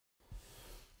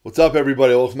What's up,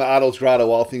 everybody? Welcome to Otto's Grotto,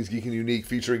 all things geek and unique,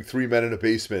 featuring three men in a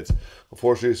basement.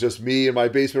 Unfortunately, it's just me in my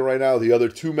basement right now. The other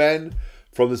two men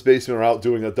from this basement are out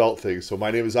doing adult things. So my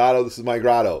name is Otto. This is my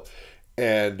grotto.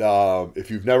 And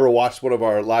if you've never watched one of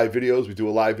our live videos, we do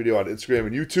a live video on Instagram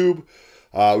and YouTube.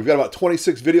 We've got about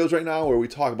 26 videos right now where we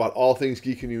talk about all things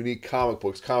geek and unique, comic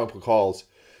books, comic book hauls,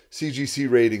 CGC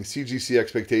ratings, CGC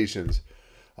expectations,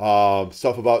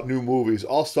 stuff about new movies,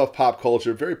 all stuff pop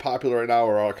culture. Very popular right now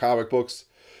are our comic books.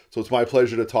 So it's my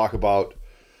pleasure to talk about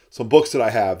some books that I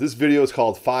have. This video is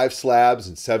called 5 Slabs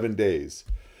in 7 Days.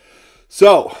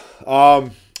 So,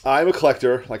 I'm a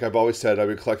collector. Like I've always said, I've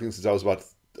been collecting since I was about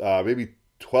maybe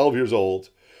 12 years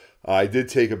old. I did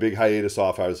take a big hiatus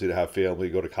off, obviously, to have family,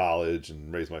 go to college,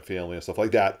 and raise my family and stuff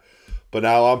like that. But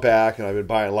now I'm back, and I've been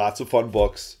buying lots of fun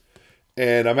books.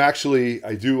 And I'm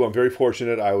very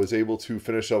fortunate. I was able to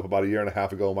finish up about a year and a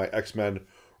half ago my X-Men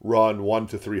run 1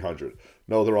 to 300.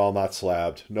 No, they're all not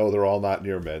slabbed. No, they're all not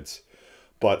near mints.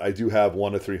 But I do have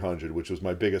 1 to 300, which was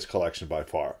my biggest collection by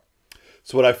far.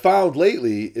 So what I found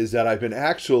lately is that I've been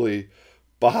actually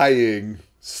buying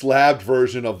slabbed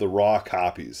version of the raw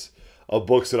copies of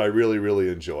books that I really, really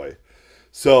enjoy.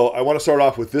 So I want to start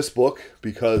off with this book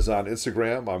because on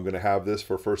Instagram, I'm going to have this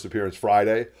for First Appearance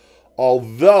Friday.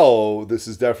 Although this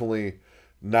is definitely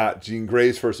not Jean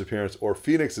Grey's first appearance or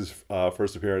Phoenix's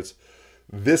first appearance.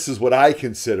 This is what I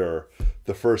consider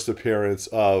the first appearance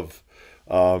of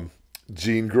Dark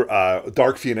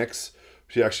Phoenix.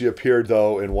 She actually appeared,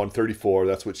 though, in 134.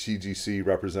 That's what CGC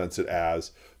represents it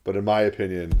as. But in my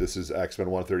opinion, this is X-Men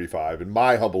 135. In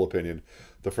my humble opinion,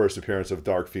 the first appearance of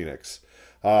Dark Phoenix.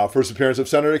 First appearance of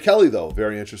Senator Kelly, though.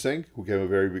 Very interesting. Who became a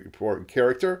very important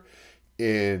character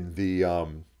in the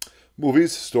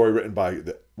movies. Story written by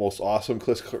the most awesome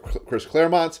Chris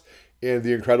Claremont and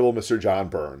the incredible Mr. John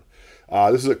Byrne.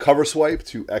 This is a cover swipe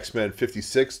to X-Men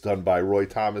 56 done by Roy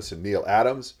Thomas and Neil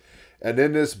Adams. And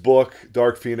in this book,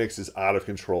 Dark Phoenix is out of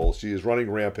control. She is running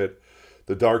rampant.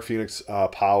 The Dark Phoenix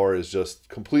power is just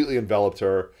completely enveloped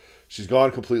her. She's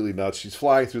gone completely nuts. She's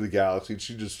flying through the galaxy.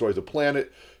 She destroys a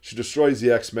planet. She destroys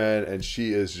the X-Men. And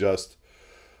she is just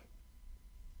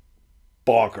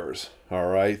bonkers. All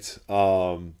right.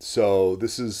 So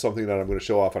this is something that I'm going to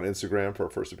show off on Instagram for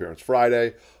First Appearance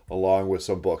Friday, along with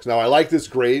some books. Now, I like this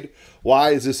grade.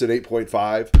 Why is this an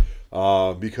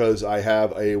 8.5? Because I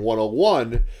have a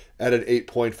 101 at an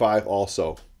 8.5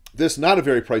 also. This, not a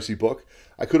very pricey book.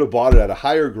 I could have bought it at a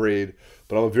higher grade,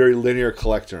 but I'm a very linear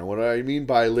collector. And what I mean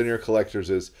by linear collectors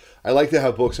is I like to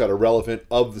have books that are relevant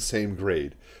of the same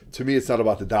grade. To me, it's not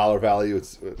about the dollar value.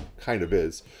 It kind of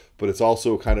is. But it's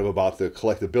also kind of about the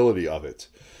collectability of it.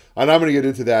 And I'm going to get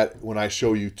into that when I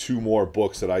show you 2 more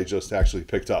books that I just actually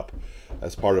picked up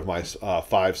as part of my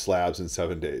 5 slabs in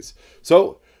 7 days.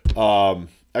 So,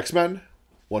 X-Men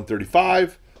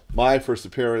 135, my first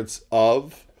appearance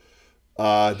of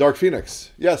Dark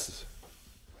Phoenix. Yes.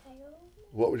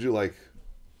 What would you like?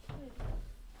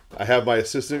 I have my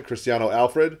assistant, Cristiano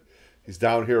Alfred. He's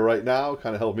down here right now.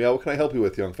 Kind of help me out. What can I help you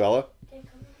with, young fella?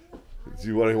 Do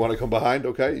you want to come behind?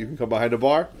 Okay, you can come behind the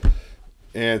bar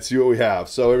and see what we have.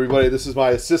 So, everybody, this is my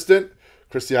assistant,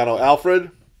 Cristiano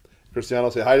Alfred. Cristiano,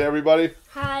 say hi to everybody.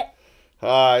 Hi.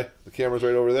 Hi. The camera's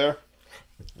right over there.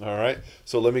 All right.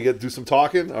 So let me do some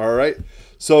talking. All right.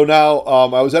 So now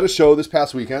I was at a show this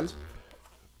past weekend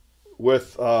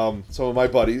with some of my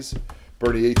buddies.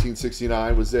 Bernie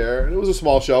 1869 was there, and it was a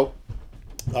small show.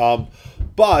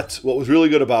 But what was really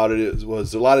good about it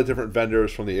was a lot of different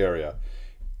vendors from the area.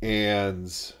 And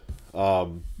so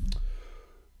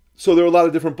there were a lot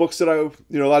of different books that a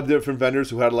lot of different vendors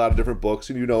who had a lot of different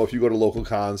books. And if you go to local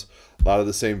cons, a lot of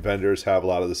the same vendors have a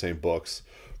lot of the same books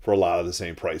for a lot of the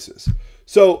same prices.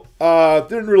 So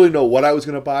didn't really know what I was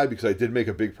going to buy because I did make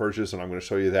a big purchase, and I'm going to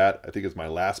show you that. I think it's my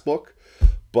last book.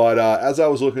 But as I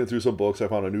was looking through some books, I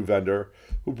found a new vendor,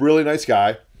 a really nice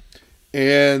guy.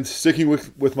 And sticking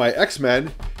with my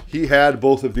X-Men, he had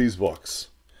both of these books.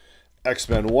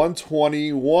 X-Men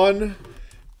 121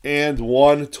 and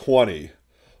 120.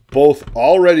 Both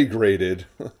already graded.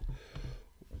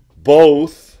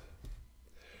 Both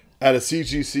at a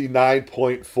CGC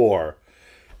 9.4.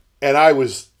 And I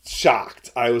was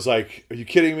shocked. I was like, are you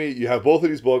kidding me? You have both of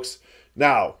these books.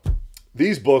 Now,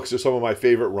 these books are some of my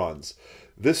favorite runs.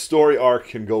 This story arc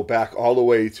can go back all the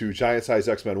way to Giant Size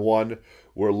X-Men 1,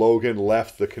 where Logan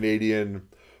left the Canadian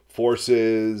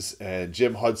forces and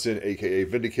Jim Hudson, a.k.a.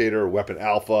 Vindicator, Weapon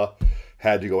Alpha,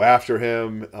 had to go after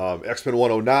him. X-Men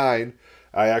 109,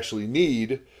 I actually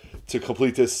need to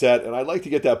complete this set, and I'd like to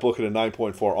get that book at a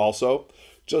 9.4 also,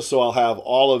 just so I'll have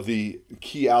all of the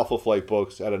key Alpha Flight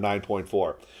books at a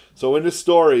 9.4. So in this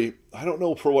story, I don't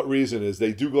know for what reason, is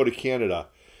they do go to Canada,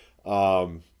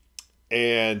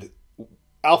 And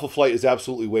Alpha Flight is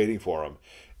absolutely waiting for him.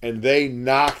 And they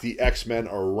knock the X-Men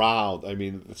around. I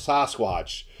mean, the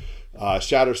Sasquatch,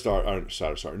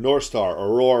 Shatterstar, North Star,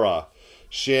 Aurora,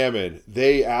 Shaman,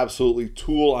 they absolutely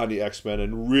tool on the X-Men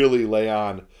and really lay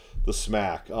on the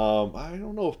smack. I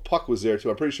don't know if Puck was there too.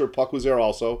 I'm pretty sure Puck was there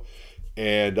also.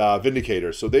 And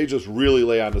Vindicator. So they just really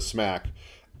lay on the smack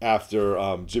after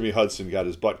Jimmy Hudson got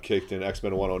his butt kicked in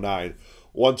X-Men 109.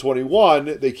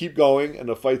 121, they keep going, and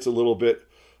the fight's a little bit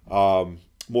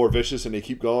more vicious, and they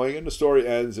keep going, and the story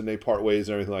ends, and they part ways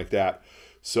and everything like that.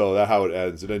 So that's how it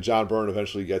ends. And then John Byrne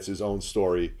eventually gets his own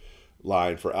story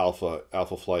line for Alpha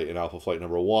Flight and Alpha Flight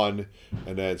number 1.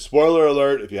 And then, spoiler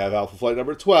alert, if you have Alpha Flight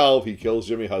number 12, he kills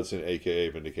Jimmy Hudson, a.k.a.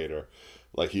 Vindicator,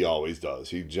 like he always does.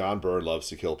 John Byrne loves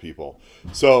to kill people.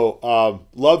 So,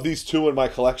 love these two in my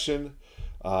collection.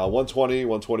 120,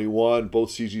 121, both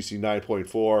CGC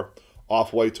 9.4,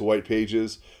 off-white to white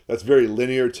pages. That's very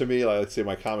linear to me. Let's say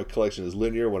my comic collection is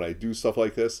linear when I do stuff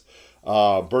like this.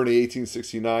 Bernie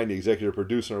 1869, the executive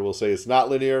producer, will say it's not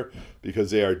linear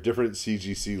because they are different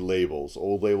CGC labels,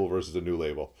 old label versus the new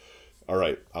label. All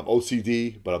right, I'm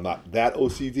OCD, but I'm not that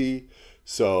OCD.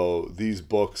 So these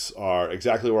books are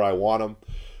exactly where I want them.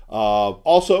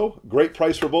 Also, great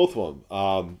price for both of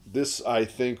them. This, I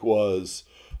think, was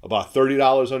about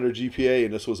 $30 under GPA,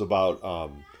 and this was about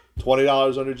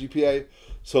 $20 under GPA.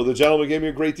 So the gentleman gave me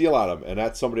a great deal on them, and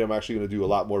that's somebody I'm actually going to do a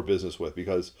lot more business with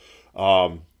because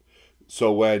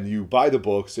so when you buy the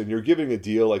books and you're giving a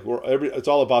deal, like it's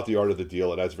all about the art of the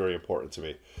deal, and that's very important to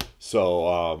me. So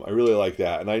I really like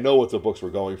that, and I know what the books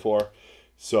were going for.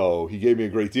 So he gave me a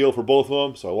great deal for both of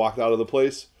them. So I walked out of the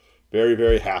place very,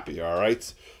 very happy. All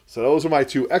right. So those are my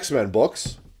two X-Men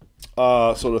books.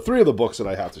 So the three of the books that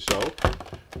I have to show.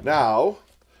 Now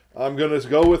I'm going to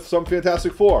go with some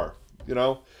Fantastic Four. You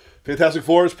know, Fantastic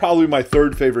Four is probably my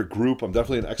third favorite group. I'm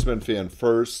definitely an X-Men fan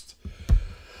first.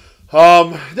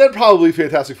 Then probably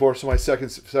Fantastic Four, so my second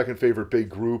favorite big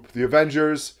group. The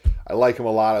Avengers, I like them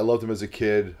a lot. I loved them as a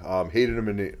kid. Hated them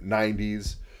in the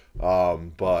 90s.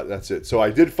 But that's it. So I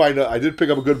did pick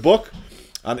up a good book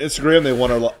on Instagram.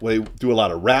 They do a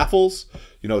lot of raffles.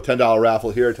 You know, $10 raffle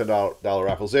here, $10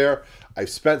 raffles there. I've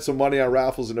spent some money on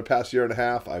raffles in the past year and a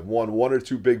half. I've won one or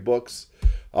two big books.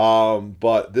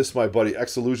 But this, my buddy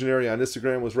X-Illusionary on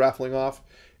Instagram was raffling off,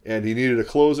 and he needed a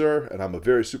closer, and I'm a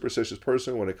very superstitious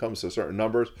person when it comes to certain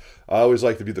numbers. I always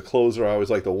like to be the closer. I always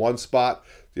like the 1 spot,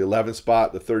 the 11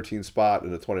 spot, the 13 spot,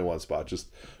 and the 21 spot. Just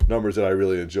numbers that I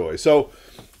really enjoy. So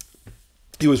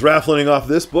he was raffling off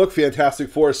this book, Fantastic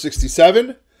Four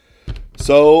 67.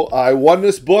 So I won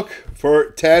this book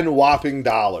for $10 whopping.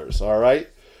 All right.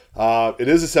 It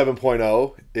is a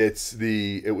 7.0.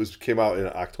 It came out in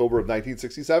October of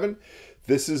 1967.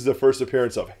 This is the first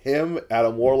appearance of him,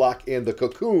 Adam Warlock, and the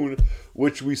Cocoon,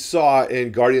 which we saw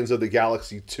in Guardians of the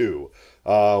Galaxy 2.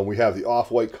 We have the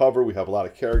off-white cover. We have a lot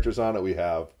of characters on it. We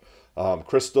have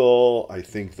Crystal, I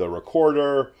think the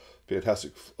Recorder, the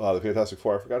Fantastic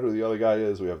Four. I forgot who the other guy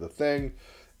is. We have the Thing,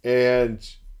 and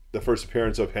the first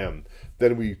appearance of him.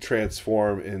 Then we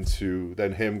transform into,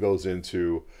 then him goes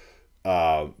into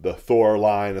the Thor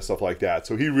line and stuff like that.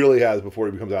 So he really has, before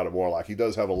he becomes Adam Warlock, he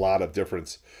does have a lot of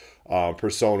different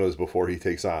personas before he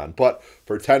takes on. But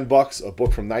for $10, a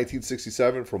book from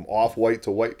 1967, from off-white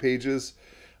to white pages,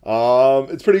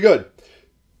 it's pretty good.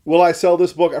 Will I sell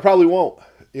this book? I probably won't.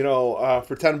 You know,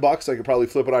 for $10, I could probably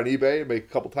flip it on eBay and make a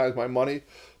couple times my money.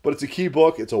 But it's a key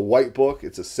book. It's a white book.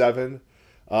 It's a 7.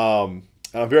 And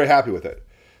I'm very happy with it.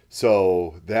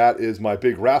 So that is my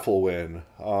big raffle win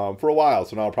for a while.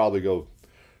 So now I'll probably go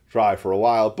try for a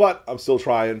while. But I'm still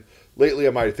trying. Lately,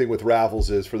 my thing with raffles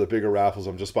is, for the bigger raffles,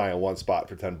 I'm just buying 1 spot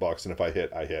for $10. And if I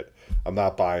hit, I hit. I'm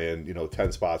not buying,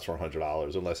 10 spots for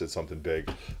 $100 unless it's something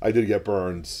big. I did get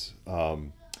Burns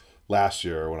last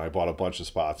year when I bought a bunch of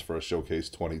spots for a Showcase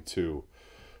 22.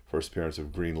 First appearance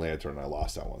of Green Lantern, and I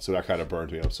lost that one. So that kind of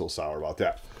burned me. I'm still sour about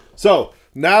that. So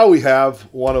now we have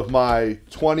one of my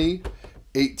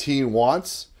 2018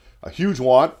 wants, a huge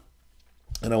want.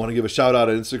 And I want to give a shout out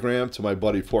on Instagram to my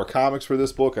buddy 4Comics for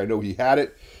this book. I know he had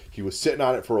it. He was sitting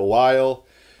on it for a while.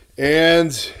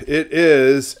 And it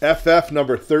is FF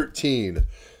number 13,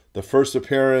 the first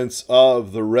appearance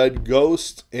of the Red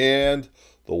Ghost and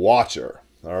the Watcher.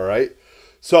 All right.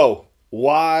 So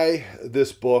why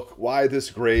this book? Why this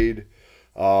grade?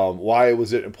 Why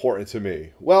was it important to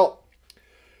me? Well,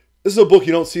 this is a book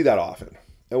you don't see that often.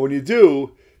 And when you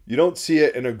do, you don't see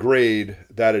it in a grade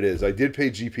that it is. I did pay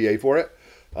GPA for it,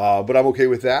 but I'm okay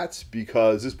with that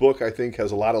because this book, I think,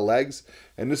 has a lot of legs.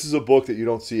 And this is a book that you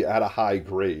don't see at a high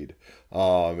grade.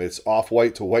 It's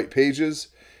off-white to white pages.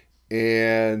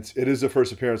 and it is the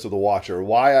first appearance of the Watcher.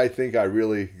 Why I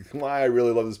really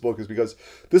love this book is because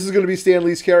this is going to be Stan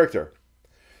Lee's character.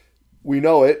 We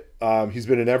know it. He's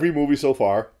been in every movie so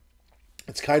far.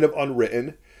 It's kind of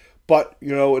unwritten, but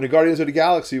you know, in the Guardians of the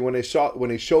Galaxy, when they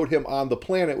showed him on the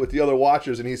planet with the other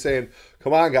Watchers, and he's saying,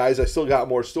 "Come on, guys, I still got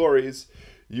more stories."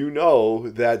 You know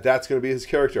that that's going to be his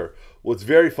character. What's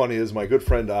very funny is my good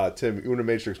friend Tim Una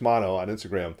Matrix Mono on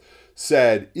Instagram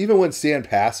said, even when Stan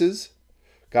passes,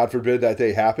 God forbid that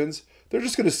day happens, they're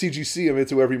just going to CGC him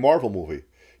into every Marvel movie.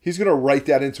 He's going to write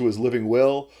that into his living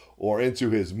will or into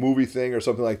his movie thing or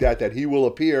something like that, that he will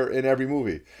appear in every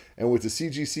movie. And with the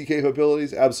CGC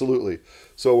capabilities, absolutely.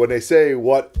 So when they say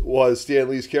what was Stan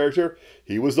Lee's character,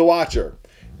 he was the Watcher.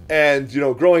 And, you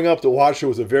know, growing up, the Watcher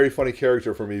was a very funny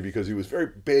character for me because he was very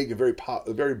big and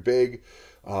very big,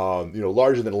 you know,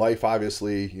 larger than life,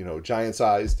 obviously, you know,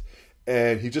 giant-sized.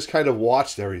 And he just kind of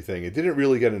watched everything. It didn't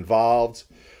really get involved.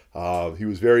 He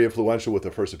was very influential with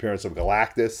the first appearance of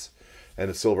Galactus and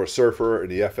the Silver Surfer in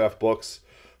the FF books.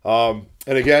 And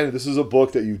again, this is a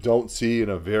book that you don't see in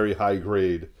a very high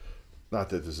grade. Not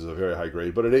that this is a very high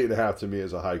grade, but an 8.5 to me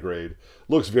is a high grade.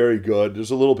 Looks very good.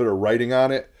 There's a little bit of writing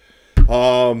on it.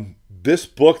 This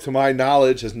book, to my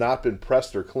knowledge, has not been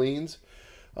pressed or cleaned.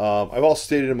 I've also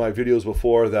stated in my videos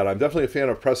before that I'm definitely a fan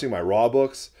of pressing my raw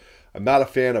books. I'm not a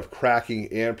fan of cracking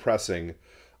and pressing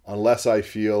unless I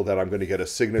feel that I'm going to get a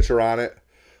signature on it,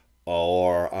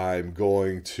 or I'm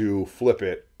going to flip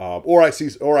it, or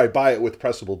I buy it with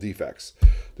pressable defects.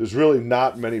 There's really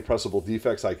not many pressable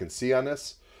defects I can see on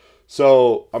this.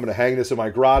 So I'm going to hang this in my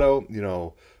grotto. You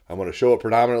know, I'm going to show it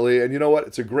predominantly. And you know what?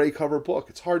 It's a gray cover book.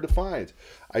 It's hard to find.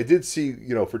 I did see,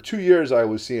 you know, for 2 years I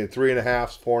was seeing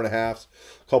 3.5s, 4.5s,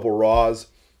 a couple raws.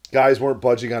 Guys weren't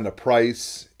budging on the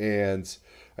price, and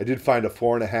I did find a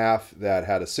 4.5 that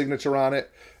had a signature on it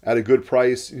at a good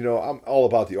price. You know, I'm all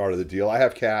about the art of the deal. I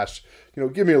have cash. You know,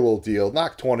 give me a little deal.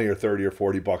 Knock 20 or 30 or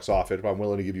 40 bucks off it if I'm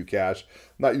willing to give you cash.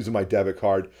 I'm not using my debit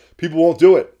card. People won't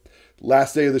do it.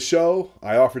 Last day of the show,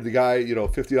 I offered the guy, you know,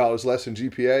 $50 less in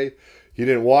GPA. He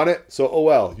didn't want it. So, oh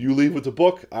well. You leave with the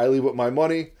book. I leave with my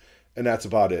money. And that's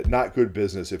about it. Not good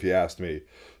business, if you asked me.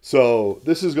 So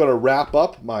this is going to wrap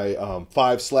up my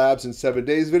 5 slabs in 7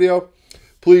 days video.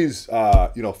 Please,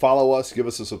 you know, follow us. Give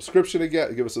us a subscription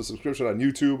again. Give us a subscription on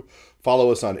YouTube.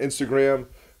 Follow us on Instagram.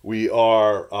 We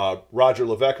are Roger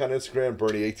Levesque on Instagram,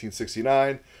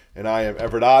 Bernie1869, and I am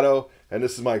Everett Otto. And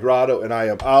this is my grotto, and I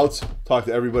am out. Talk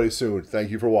to everybody soon.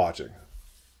 Thank you for watching.